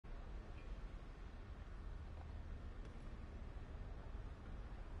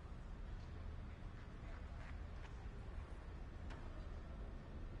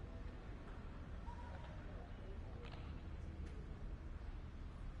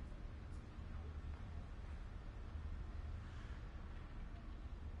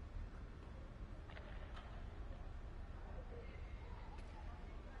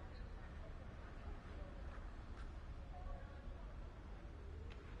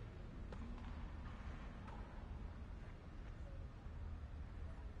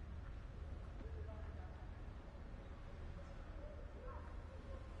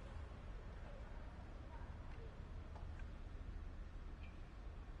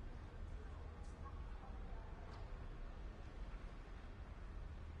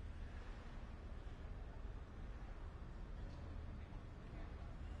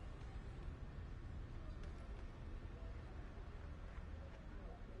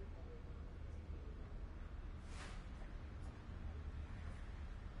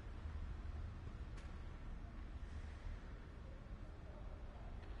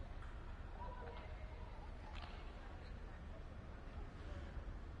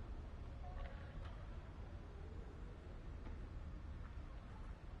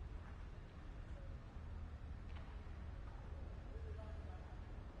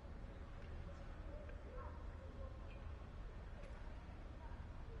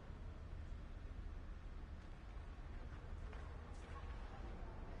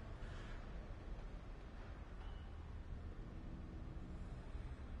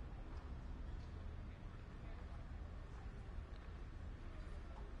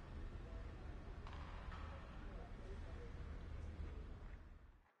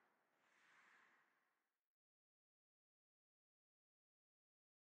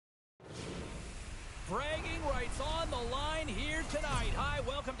bragging rights on the line here tonight. Hi,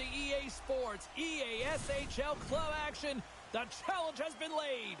 welcome to EA Sports, EA SHL Club action. The challenge has been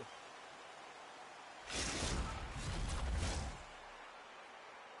laid.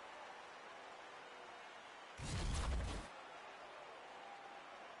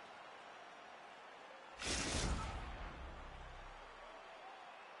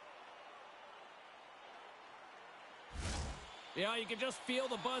 Yeah, you can just feel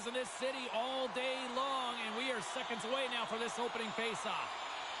the buzz in this city all day long, and we are seconds away now for this opening faceoff.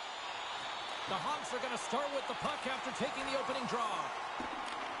 The Hogs are going to start with the puck after taking the opening draw.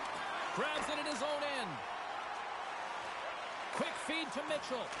 Grabs it in his own end. Quick feed to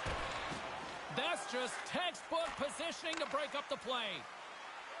Mitchell. That's just textbook positioning to break up the play.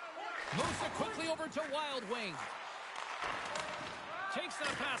 Moves it quickly over to Wild Wing. Takes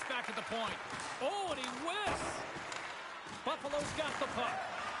that pass back at the point. Oh, and he whiffs. Buffalo's got the puck.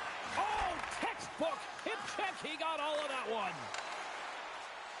 Oh, textbook. Hip check. He got all of that one.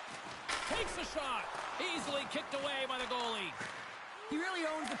 Takes a shot. Easily kicked away by the goalie. He really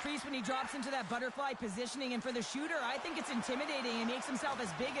owns the crease when he drops into that butterfly positioning. And for the shooter, I think it's intimidating. He makes himself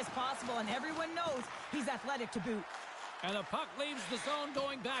as big as possible. And everyone knows he's athletic to boot. And the puck leaves the zone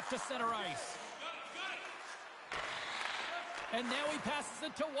going back to center ice. And now he passes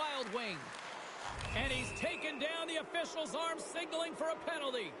it to Wild Wing. And he's taken down, the official's arm signaling for a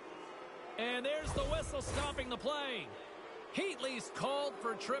penalty. And there's the whistle stopping the play. Heatley's called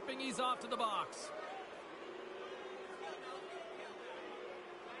for tripping. He's off to the box.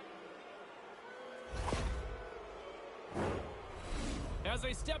 As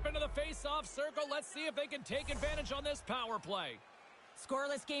they step into the face-off circle, let's see if they can take advantage on this power play.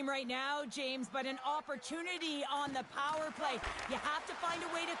 Scoreless game right now, James, but an opportunity on the power play. You have to find a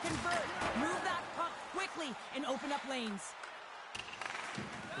way to convert. Move that puck quickly and open up lanes.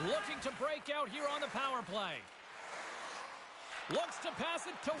 Looking to break out here on the power play. Looks to pass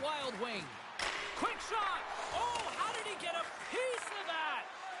it to Wild Wing. Quick shot! Oh, how did he get a piece of that?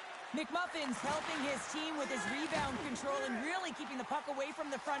 McMuffin's helping his team with his rebound control and really keeping the puck away from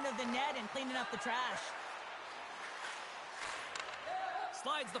the front of the net and cleaning up the trash.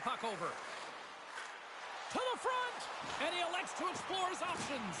 Slides the puck over. To the front! And he elects to explore his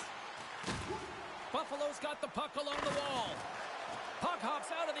options. Buffalo's got the puck along the wall. Puck hops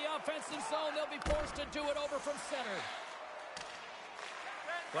out of the offensive zone. They'll be forced to do it over from center.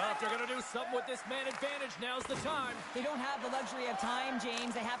 Well, if they're going to do something with this man advantage, now's the time. They don't have the luxury of time,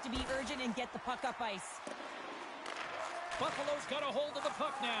 James. They have to be urgent and get the puck up ice. Buffalo's got a hold of the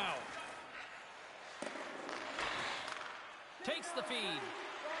puck now. Takes the feed.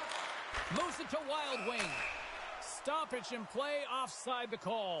 Moves it to Wild Wing. Stoppage in play, offside the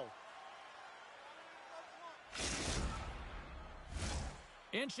call.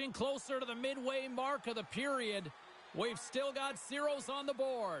 Inching closer to the midway mark of the period. We've still got zeros on the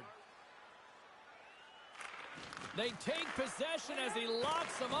board. They take possession as he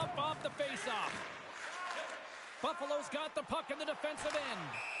locks them up off the faceoff. Buffalo's got the puck in the defensive end.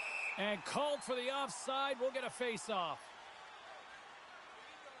 And called for the offside. We'll get a faceoff.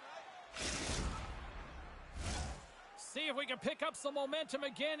 See if we can pick up some momentum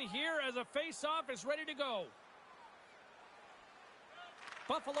again here as a faceoff is ready to go.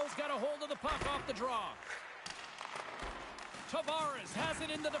 Buffalo's got a hold of the puck off the draw. Tavares has it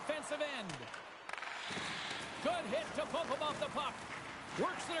in the defensive end. Good hit to bump him off the puck.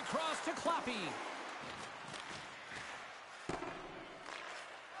 Works it across to Clappy.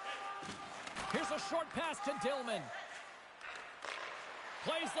 Here's a short pass to Dillman.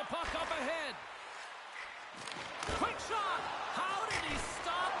 Plays the puck up ahead. Quick shot! How did he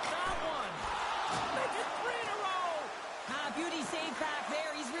stop that one? Make it 3 in a row! Beauty save back there.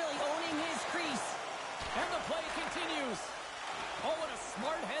 He's really owning his crease. And the play continues. Oh, what a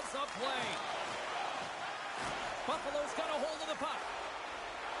smart heads-up play. Buffalo's got a hold of the puck.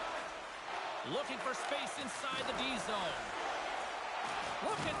 Looking for space inside the D zone.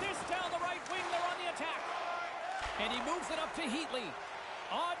 Look at this down the right wing. They're on the attack. And he moves it up to Heatley.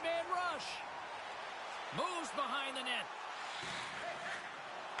 Odd man rush. Moves behind the net.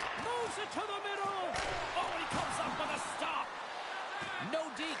 Moves it to the middle. Oh, he comes up with a stop. No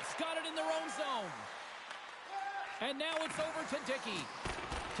Dekes. Got it in their own zone. And now it's over to Dekes.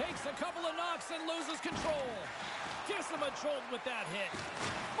 Takes a couple of knocks and loses control. Gives him a jolt with that hit.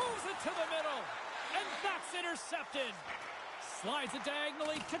 Moves it to the middle. And that's intercepted. Slides it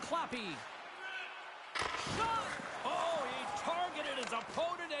diagonally to Clappy. Shot! Oh, he targeted his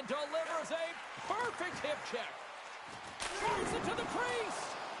opponent and delivers a perfect hip check. Drives it to the crease.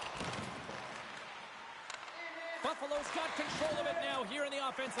 Buffalo's got control of it now here in the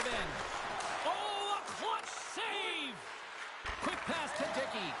offensive end. Oh, a Clutch save! Quick pass to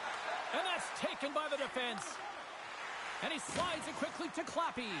Dickey. And that's taken by the defense. And he slides it quickly to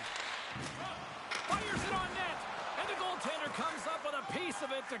Clappy. Fires it on net. And the goaltender comes up with a piece of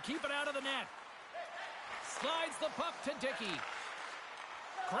it to keep it out of the net. Slides the puck to Dickey.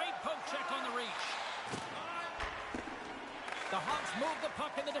 Great poke check on the reach. The Hogs move the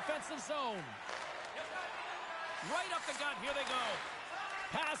puck in the defensive zone. Right up the gut. Here they go.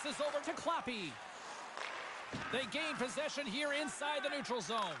 Passes over to Clappy. They gain possession here inside the neutral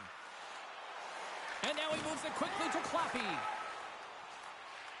zone. And now he moves it quickly to Clappy.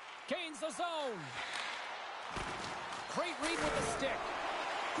 Gains the zone. Great read with the stick.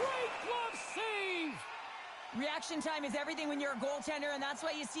 Great glove save! Reaction time is everything when you're a goaltender, and that's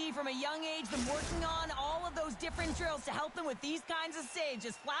why you see from a young age them working on all of those different drills to help them with these kinds of saves.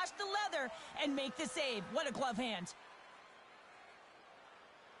 Just flash the leather and make the save. What a glove hand.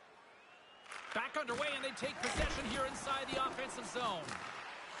 Back underway, and they take possession here inside the offensive zone.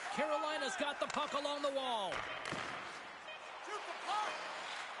 Carolina's got the puck along the wall.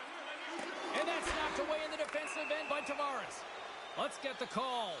 And that's knocked away in the defensive end by Tavares. Let's get the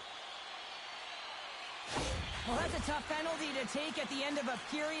call. Well, that's a tough penalty to take at the end of a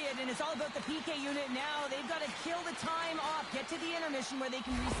period, and it's all about the PK unit now. They've got to kill the time off, get to the intermission where they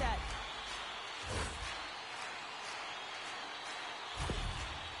can reset.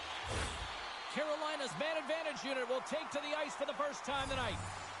 Carolina's man advantage unit will take to the ice for the first time tonight.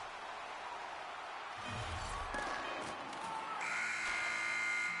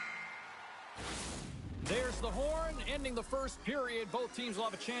 There's the horn, ending the first period. Both teams will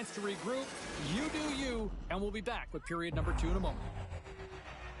have a chance to regroup. You do you, and we'll be back with period number 2 in a moment.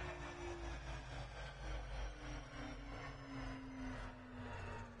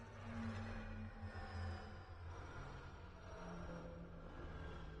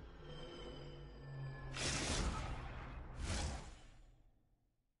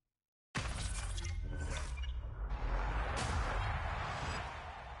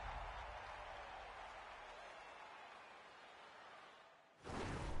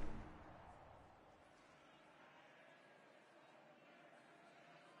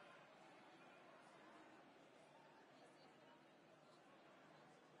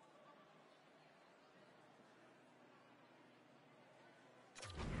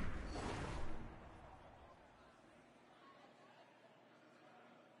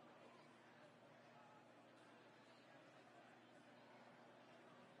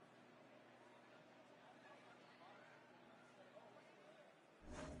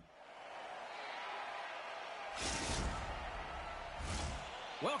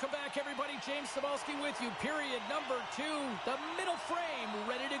 Welcome back, everybody. James Cybulski with you. Period number 2. The middle frame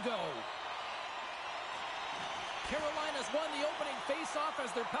ready to go. Carolina's won the opening face-off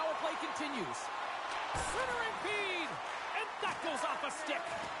as their power play continues. Centering feed! And that goes off a stick.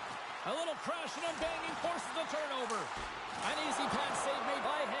 A little crashing and banging forces the turnover. An easy pass save made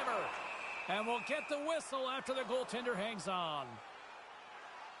by Hammer. And we'll get the whistle after the goaltender hangs on.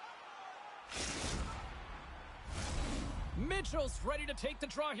 Mitchell's ready to take the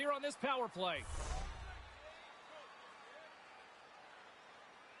draw here on this power play.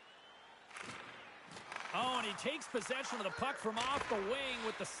 Oh, and he takes possession of the puck from off the wing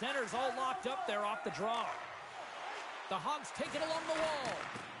with the centers all locked up there off the draw. The Hogs take it along the wall.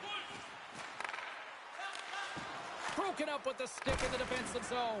 Broken up with the stick in the defensive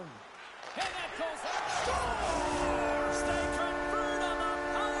zone. And that goes up. Scores! They convert on the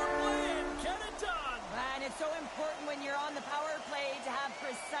power play and get it done. And it's so important when you're on the power play to have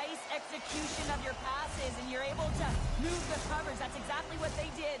precise execution of your passes, and you're able to move the covers. That's exactly what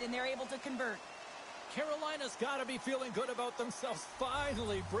they did, and they're able to convert. Carolina's got to be feeling good about themselves,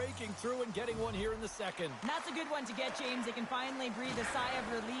 finally breaking through and getting one here in the second. And that's a good one to get, James. They can finally breathe a sigh of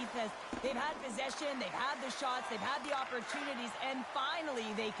relief as they've had possession, they've had the shots, they've had the opportunities, and finally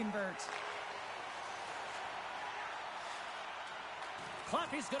they convert.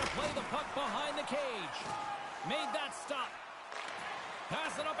 Clappy's going to play the puck behind the cage. Made that stop.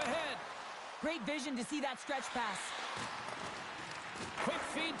 Pass it up ahead. Great vision to see that stretch pass. Quick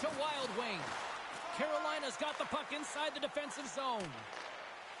feed to Wild Wing. Carolina's got the puck inside the defensive zone.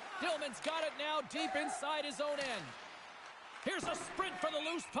 Dillman's got it now deep inside his own end. Here's a sprint for the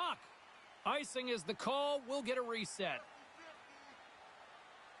loose puck. Icing is the call. We'll get a reset.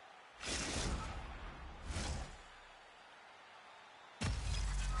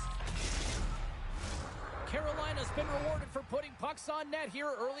 Carolina's been rewarded for putting pucks on net here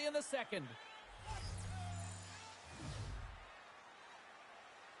early in the second.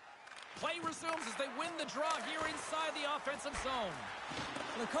 Play resumes as they win the draw here inside the offensive zone.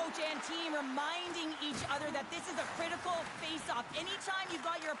 The coach and team reminding each other that this is a critical face-off. Anytime you've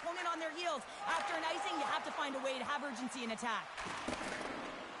got your opponent on their heels after an icing, you have to find a way to have urgency in attack.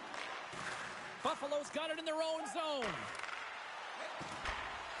 Buffalo's got it in their own zone.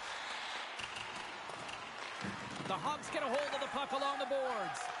 The Hogs get a hold of the puck along the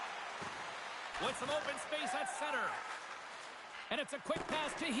boards. With some open space at center. And it's a quick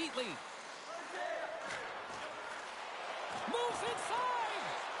pass to Heatley. Moves inside!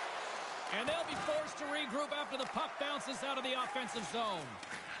 And they'll be forced to regroup after the puck bounces out of the offensive zone.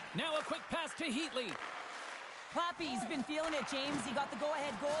 Now a quick pass to Heatley. Clappy's been feeling it, James. He got the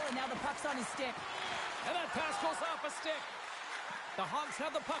go-ahead goal, and now the puck's on his stick. And that pass goes off a stick. The Hogs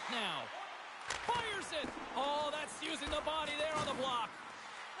have the puck now. Fires it! Oh, that's using the body there on the block.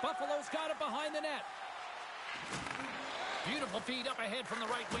 Buffalo's got it behind the net. Beautiful feed up ahead from the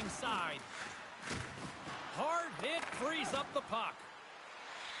right wing side. Hard hit frees up the puck.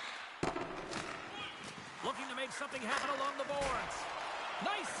 Looking to make something happen along the boards.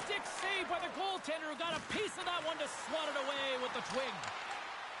 Nice stick save by the goaltender who got a piece of that one to swat it away with the twig.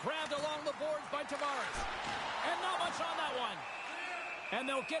 Grabbed along the boards by Tavares. And not much on that one. And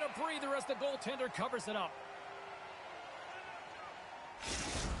they'll get a breather as the goaltender covers it up.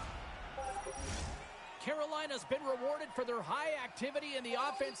 Carolina's been rewarded for their high activity in the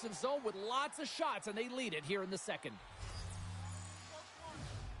offensive zone with lots of shots, and they lead it here in the second.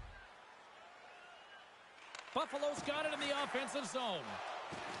 Buffalo's got it in the offensive zone.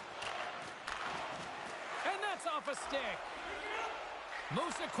 And that's off a stick.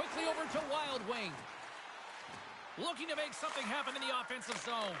 Moves it quickly over to Wild Wing. Looking to make something happen in the offensive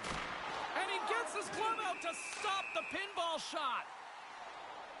zone. And he gets his glove out to stop the pinball shot.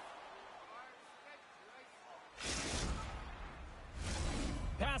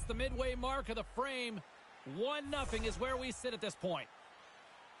 Past the midway mark of the frame, 1-0 is where we sit at this point.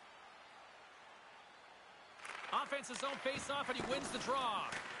 Offensive zone face-off, and he wins the draw.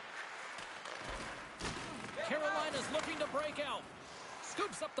 Carolina's looking to break out.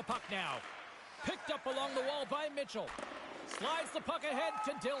 Scoops up the puck now. Picked up along the wall by Mitchell. Slides the puck ahead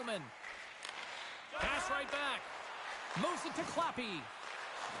to Dillman. Pass right back. Moves it to Clappy.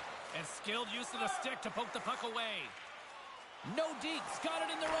 And skilled use of the stick to poke the puck away. No Dekes got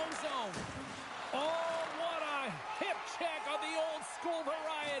it in their own zone. Oh, what a hip check of the old school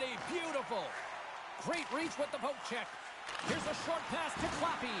variety. Beautiful. Great reach with the poke check. Here's a short pass to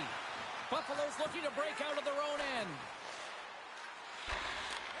Clappy. Buffalo's looking to break out of their own end.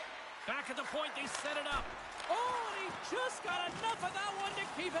 Back at the point, they set it up. Oh, and he just got enough of that one to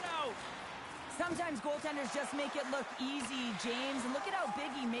keep it out. Sometimes goaltenders just make it look easy, James. And look at how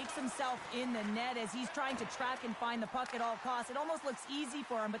big he makes himself in the net as he's trying to track and find the puck at all costs. It almost looks easy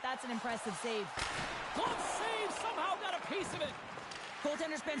for him, but that's an impressive save. Glove save, somehow got a piece of it.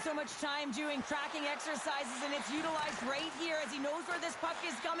 Goaltenders spend so much time doing tracking exercises, and it's utilized right here as he knows where this puck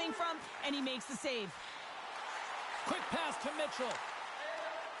is coming from, and he makes the save. Quick pass to Mitchell.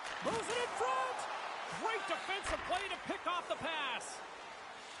 Moves it in front. Great defensive play to pick off the pass.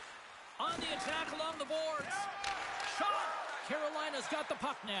 On the attack along the boards. Shot. Carolina's got the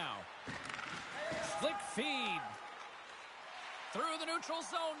puck now. Slick feed. Through the neutral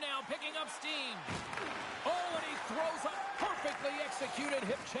zone now, picking up steam. Oh, and he throws a perfectly executed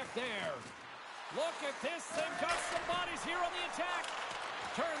hip check there. Look at this. They've got some bodies here on the attack.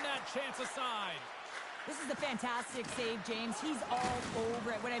 Turn that chance aside. This is a fantastic save, James. He's all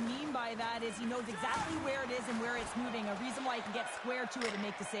over it. What I mean by that is he knows exactly where it is and where it's moving. A reason why he can get square to it and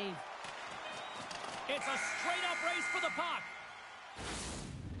make the save. It's a straight-up race for the puck.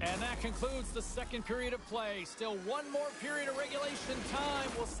 And that concludes the second period of play. Still one more period of regulation time.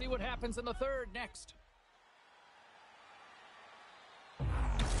 We'll see what happens in the third next.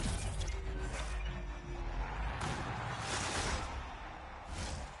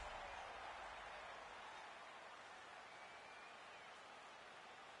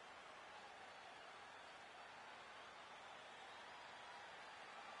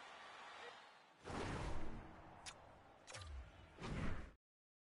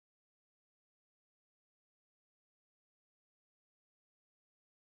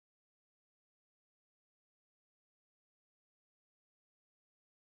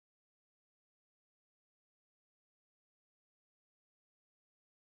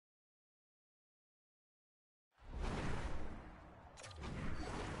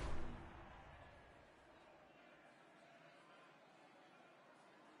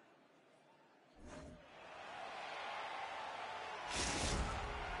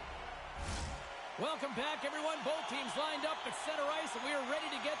 Welcome back, everyone. Both teams lined up at center ice, and we are ready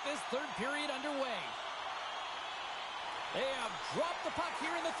to get this third period underway. They have dropped the puck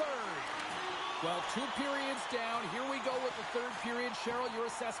here in the third. Well, 2 periods down. Here we go with the third period. Cheryl, your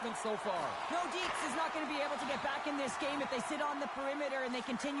assessment so far? No, Dekes is not going to be able to get back in this game if they sit on the perimeter and they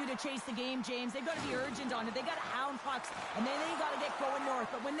continue to chase the game, James. They've got to be urgent on it. They've got to hound pucks, and then they got to get going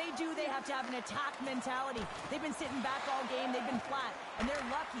north. But when they do, they have to have an attack mentality. They've been sitting back all game. They've been flat, and they're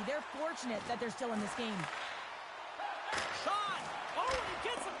lucky. They're fortunate that they're still in this game. Shot! Oh, and he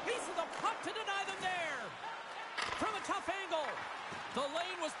gets a piece of the puck to deny them there. From a tough angle. The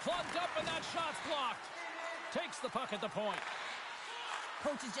lane was plugged up, and that shot's blocked. Takes the puck at the point.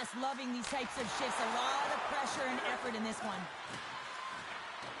 Coach is just loving these types of shifts. A lot of pressure and effort in this one.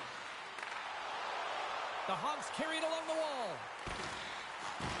 The Hogs carried along the wall.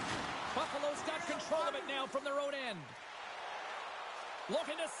 Buffalo's got control of it now from their own end.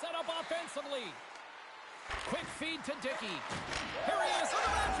 Looking to set up offensively. Quick feed to Dickey. Here he is on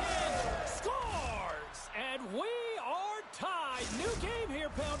the backhand. Scores! And we are tied. New game here,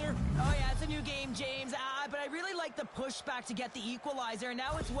 Pounder. Oh, yeah, it's a new game, James. But I really like the pushback to get the equalizer. And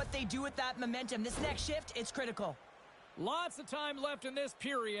now it's what they do with that momentum. This next shift, it's critical. Lots of time left in this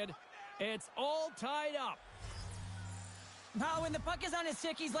period. It's all tied up. Now, when the puck is on his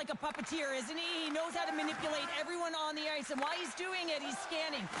stick, he's like a puppeteer, isn't he? He knows how to manipulate everyone on the ice, and while he's doing it, he's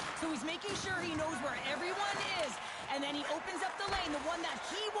scanning. So he's making sure he knows where everyone is, and then he opens up the lane, the one that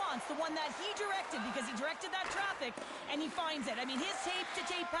he wants, the one that he directed, because he directed that traffic, and he finds it. I mean, his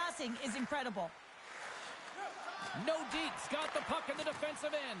tape-to-tape passing is incredible. No Dekes got the puck in the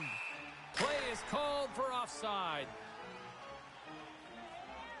defensive end. Play is called for offside.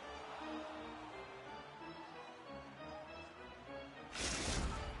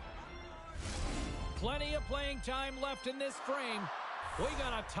 Plenty of playing time left in this frame. We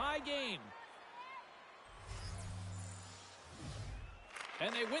got a tie game.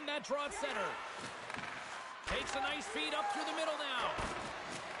 And they win that draw at center. Takes a nice feed up through the middle now.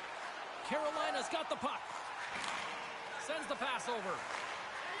 Carolina's got the puck. Sends the pass over.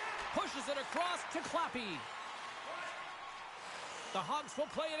 Pushes it across to Clappy. The Hogs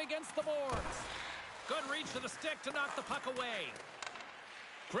will play it against the boards. Good reach to the stick to knock the puck away.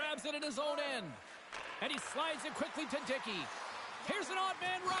 Grabs it in his own end. And he slides it quickly to Dickey. Here's an odd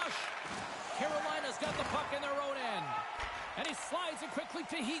man rush. Carolina's got the puck in their own end. And he slides it quickly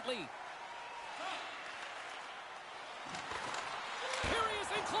to Heatley. Here he is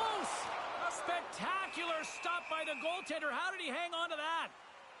in close. A spectacular stop by the goaltender. How did he hang on to that?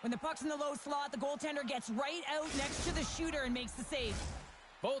 When the puck's in the low slot, the goaltender gets right out next to the shooter and makes the save.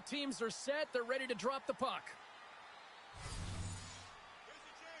 Both teams are set. They're ready to drop the puck.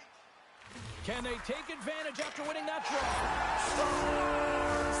 Can they take advantage after winning that draw?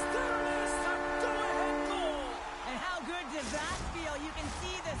 Scores! There it is, the go-ahead goal! And how good does that feel? You can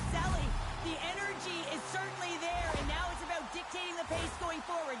see the selling. The energy is certainly there, and now it's about dictating the pace going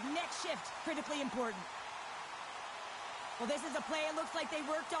forward. Next shift, critically important. Well, this is a play it looks like they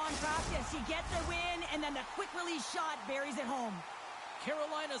worked on practice. He gets a win, and then the quick release shot buries it home.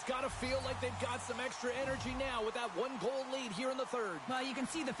 Carolina's got to feel like they've got some extra energy now with that 1-goal lead here in the third. Well, you can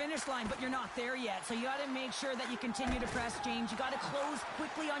see the finish line, but you're not there yet. So you got to make sure that you continue to press, James. You got to close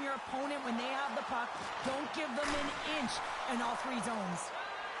quickly on your opponent when they have the puck. Don't give them an inch in all 3 zones.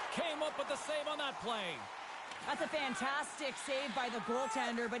 Came up with the save on that play. That's a fantastic save by the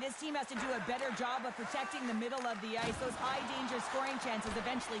goaltender, but his team has to do a better job of protecting the middle of the ice. Those high-danger scoring chances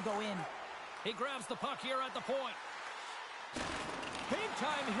eventually go in. He grabs the puck here at the point.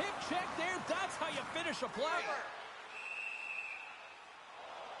 Big-time hip check there. That's how you finish a play.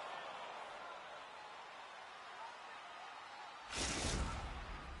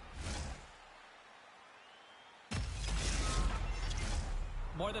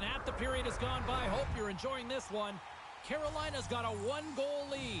 More than half the period has gone by. Hope you're enjoying this one. Carolina's got a 1-goal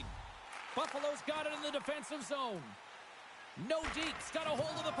lead. Buffalo's got it in the defensive zone. No Dekes got a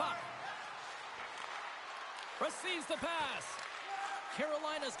hold of the puck. Receives the pass.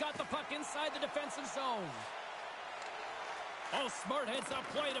 Carolina's got the puck inside the defensive zone. Oh, smart heads-up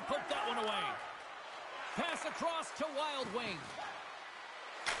play to put that one away. Pass across to Wild Wing.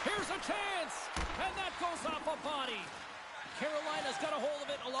 Here's a chance, and that goes off a body. Carolina's got a hold of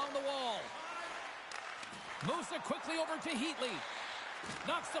it along the wall. Moves it quickly over to Heatley.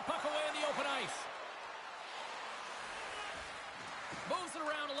 Knocks the puck away in the open ice. Moves it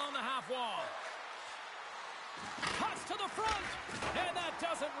around along the half wall. Cuts to the front, and that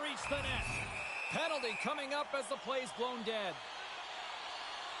doesn't reach the net. Penalty coming up as the play's blown dead.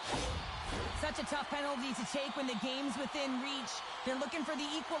 Such a tough penalty to take when the game's within reach. They're looking for the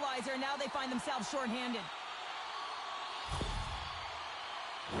equalizer, and now they find themselves shorthanded.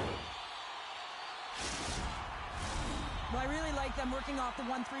 Well, I really like them working off the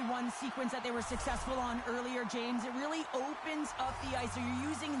 1-3-1 sequence that they were successful on earlier, James. It really opens up the ice, so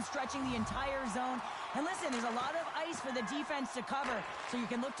you're using and stretching the entire zone. And listen, there's a lot of ice for the defense to cover, so you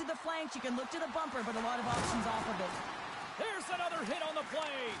can look to the flanks, you can look to the bumper, but a lot of options off of it. There's another hit on the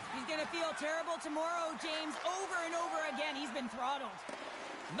play. He's going to feel terrible tomorrow, James. Over and over again, he's been throttled.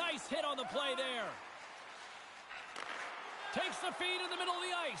 Nice hit on the play there. Takes the feed in the middle of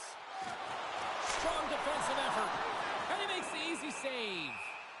the ice. Strong defensive effort. And he makes the easy save.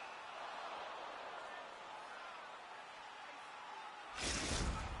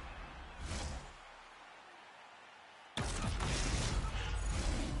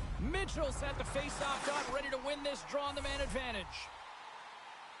 Mitchell's at the face-off dot, ready to win this draw on the man advantage.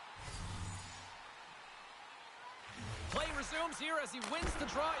 Play resumes here as he wins the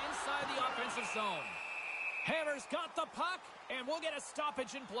draw inside the offensive zone. Hammer's got the puck, and we'll get a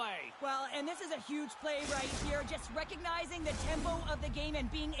stoppage in play. Well, and this is a huge play right here, just recognizing the tempo of the game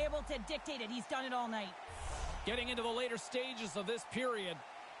and being able to dictate it. He's done it all night. Getting into the later stages of this period,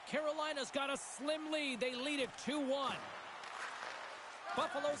 Carolina's got a slim lead. They lead it 2-1.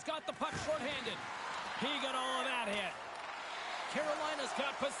 Buffalo's got the puck shorthanded. He got all of that hit. Carolina's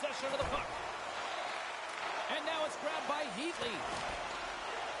got possession of the puck. And now it's grabbed by Heatley.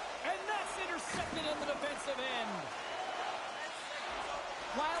 And that's intercepted in the defensive end.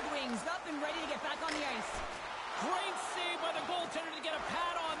 Wild Wings up and ready to get back on the ice. Great save by the goaltender to get a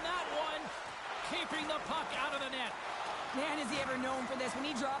pad on that one. Keeping the puck out of the net. Man, is he ever known for this. When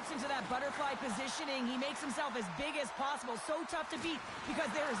he drops into that butterfly positioning, he makes himself as big as possible. So tough to beat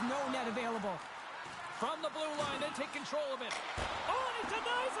because there is no net available. From the blue line, they take control of it. Oh, and he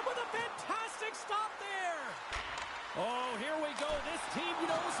denies him with a fantastic stop there. Oh, here we go. This team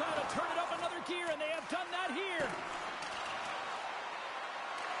knows how to turn it up another gear, and they have done that here.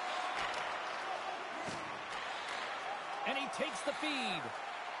 And he takes the feed.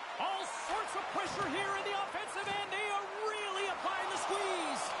 All sorts of pressure here in the offensive end. They are really applying the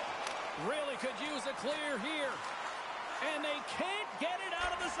squeeze. Really could use a clear here. And they can't get it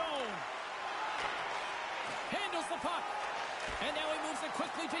out of the zone. Handles the puck. And now he moves it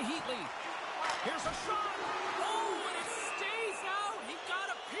quickly to Heatley. Here's a shot. Oh, and it stays out. He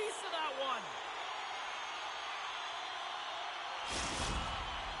got a piece of that one.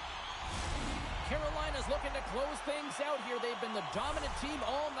 Carolina's looking to close things out here. They've been the dominant team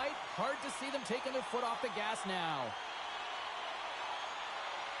all night. Hard to see them taking their foot off the gas now.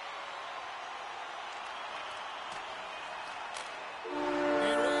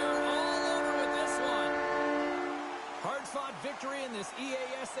 And we're all over with this one. Hard-fought victory in this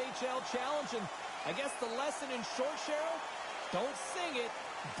EASHL challenge. And I guess the lesson in short, Cheryl, don't sing it,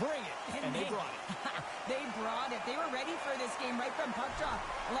 bring it. And they brought it. They brought it. They were ready for this game right from puck drop.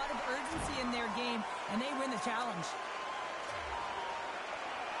 A lot of urgency in their game, and they win the challenge.